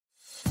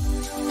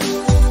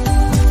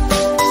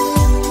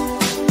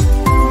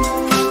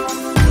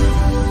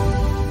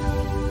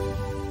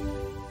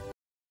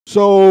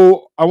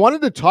So, I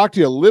wanted to talk to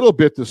you a little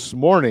bit this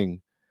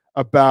morning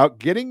about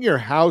getting your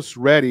house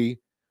ready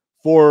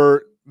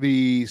for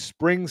the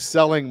spring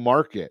selling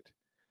market.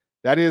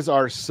 That is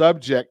our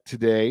subject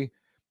today.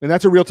 And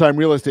that's a real time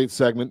real estate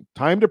segment.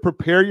 Time to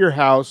prepare your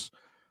house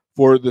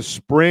for the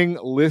spring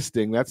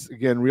listing. That's,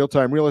 again, real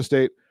time real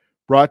estate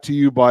brought to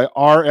you by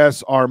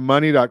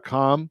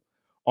rsrmoney.com.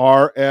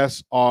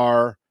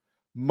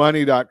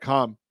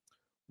 rsrmoney.com.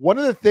 One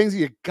of the things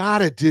you got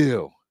to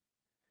do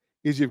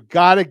is you've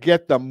got to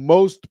get the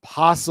most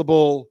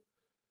possible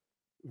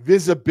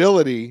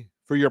visibility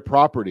for your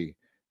property.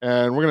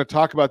 And we're going to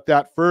talk about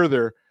that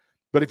further.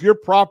 But if your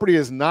property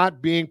is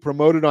not being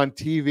promoted on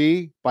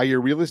TV by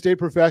your real estate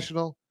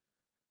professional,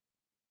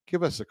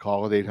 give us a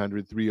call at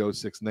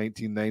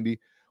 800-306-1990.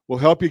 We'll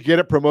help you get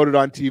it promoted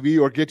on TV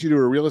or get you to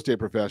a real estate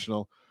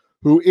professional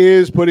who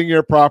is putting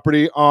your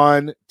property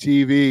on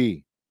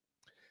TV.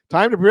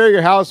 Time to prepare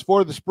your house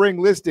for the spring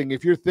listing.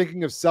 If you're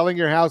thinking of selling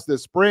your house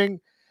this spring,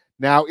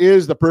 now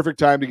is the perfect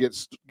time to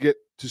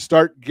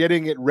start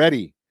getting it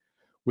ready.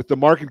 With the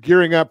market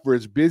gearing up for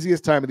its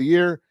busiest time of the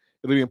year,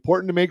 it'll be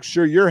important to make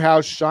sure your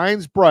house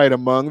shines bright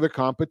among the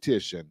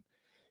competition.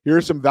 Here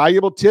are some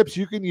valuable tips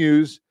you can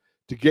use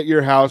to get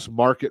your house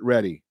market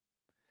ready.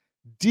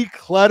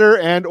 Declutter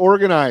and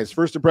organize.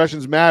 First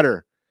impressions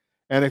matter.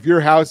 And if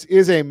your house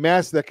is a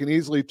mess that can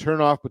easily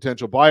turn off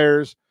potential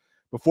buyers,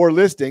 before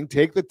listing,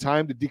 take the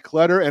time to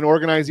declutter and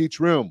organize each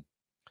room.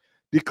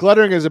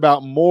 Decluttering is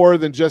about more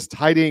than just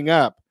tidying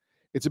up.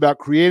 It's about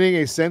creating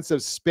a sense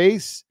of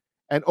space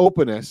and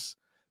openness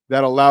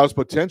that allows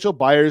potential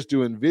buyers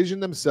to envision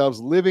themselves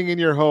living in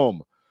your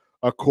home.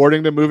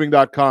 According to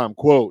moving.com,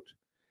 quote,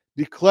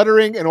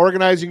 decluttering and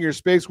organizing your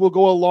space will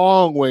go a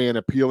long way in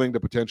appealing to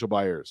potential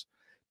buyers.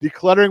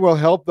 Decluttering will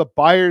help the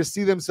buyers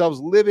see themselves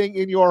living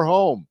in your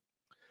home.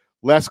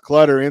 Less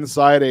clutter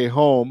inside a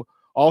home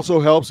also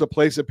helps a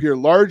place appear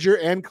larger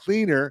and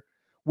cleaner,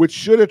 which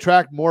should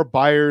attract more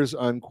buyers,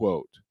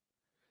 unquote.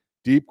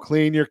 Deep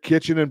clean your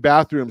kitchen and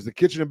bathrooms. The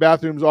kitchen and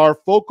bathrooms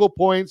are focal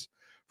points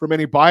for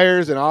many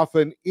buyers and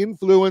often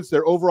influence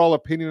their overall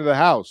opinion of the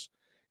house.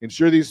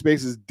 Ensure these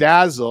spaces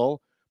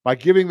dazzle by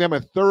giving them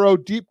a thorough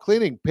deep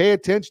cleaning. Pay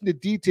attention to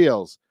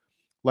details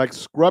like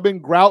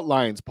scrubbing grout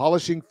lines,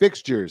 polishing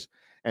fixtures,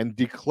 and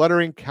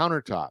decluttering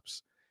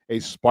countertops. A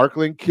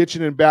sparkling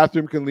kitchen and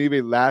bathroom can leave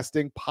a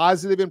lasting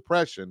positive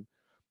impression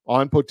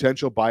on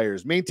potential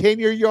buyers. Maintain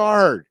your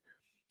yard.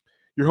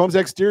 Your home's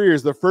exterior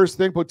is the first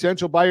thing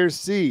potential buyers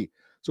see,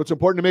 so it's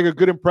important to make a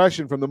good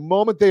impression from the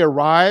moment they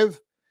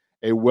arrive.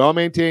 A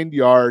well-maintained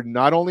yard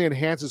not only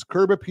enhances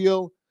curb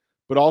appeal,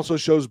 but also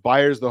shows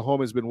buyers the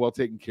home has been well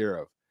taken care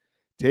of.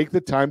 Take the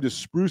time to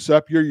spruce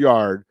up your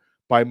yard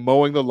by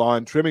mowing the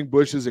lawn, trimming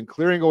bushes, and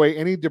clearing away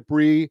any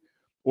debris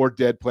or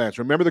dead plants.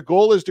 Remember, the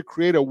goal is to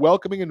create a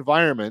welcoming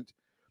environment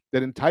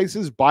that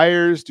entices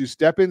buyers to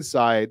step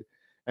inside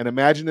and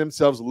imagine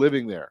themselves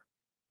living there.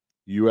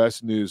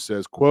 U.S. News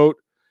says, quote,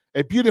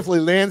 a beautifully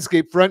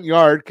landscaped front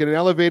yard can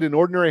elevate an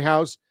ordinary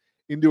house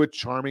into a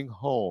charming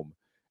home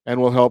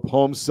and will help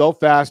homes sell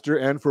faster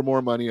and for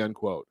more money,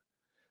 unquote.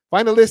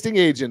 Find a listing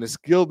agent. A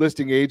skilled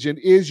listing agent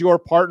is your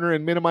partner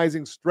in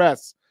minimizing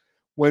stress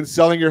when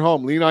selling your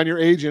home. Lean on your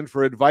agent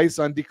for advice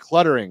on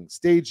decluttering,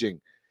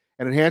 staging,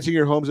 and enhancing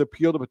your home's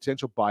appeal to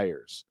potential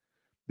buyers.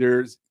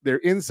 Their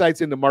insights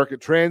into market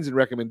trends and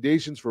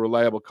recommendations for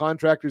reliable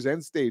contractors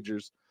and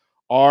stagers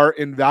are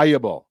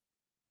invaluable.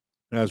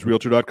 As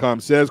Realtor.com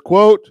says,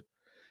 quote,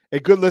 a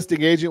good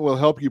listing agent will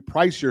help you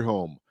price your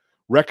home,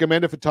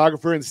 recommend a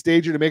photographer and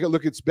stager to make it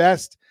look its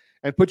best,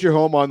 and put your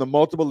home on the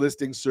multiple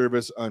listing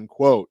service,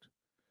 unquote.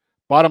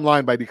 Bottom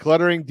line, by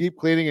decluttering, deep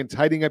cleaning, and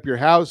tidying up your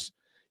house,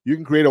 you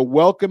can create a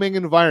welcoming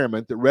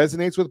environment that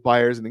resonates with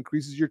buyers and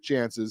increases your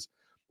chances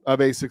of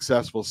a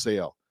successful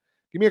sale.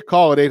 Give me a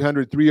call at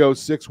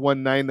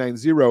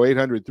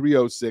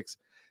 800-306-1990,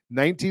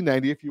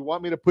 800-306-1990 if you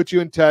want me to put you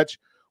in touch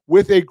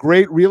with a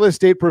great real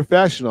estate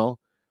professional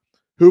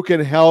who can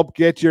help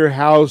get your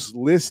house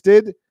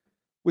listed,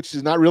 which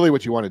is not really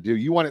what you want to do.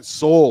 You want it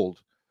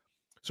sold.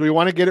 So we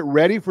want to get it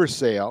ready for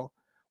sale.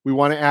 We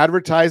want to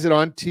advertise it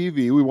on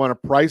TV. We want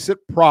to price it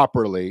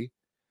properly.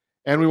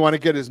 And we want to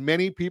get as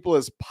many people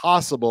as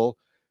possible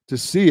to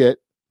see it.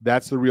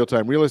 That's the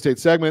real-time real estate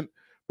segment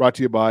brought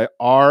to you by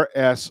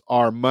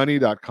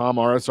rsrmoney.com,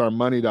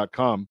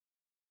 rsrmoney.com.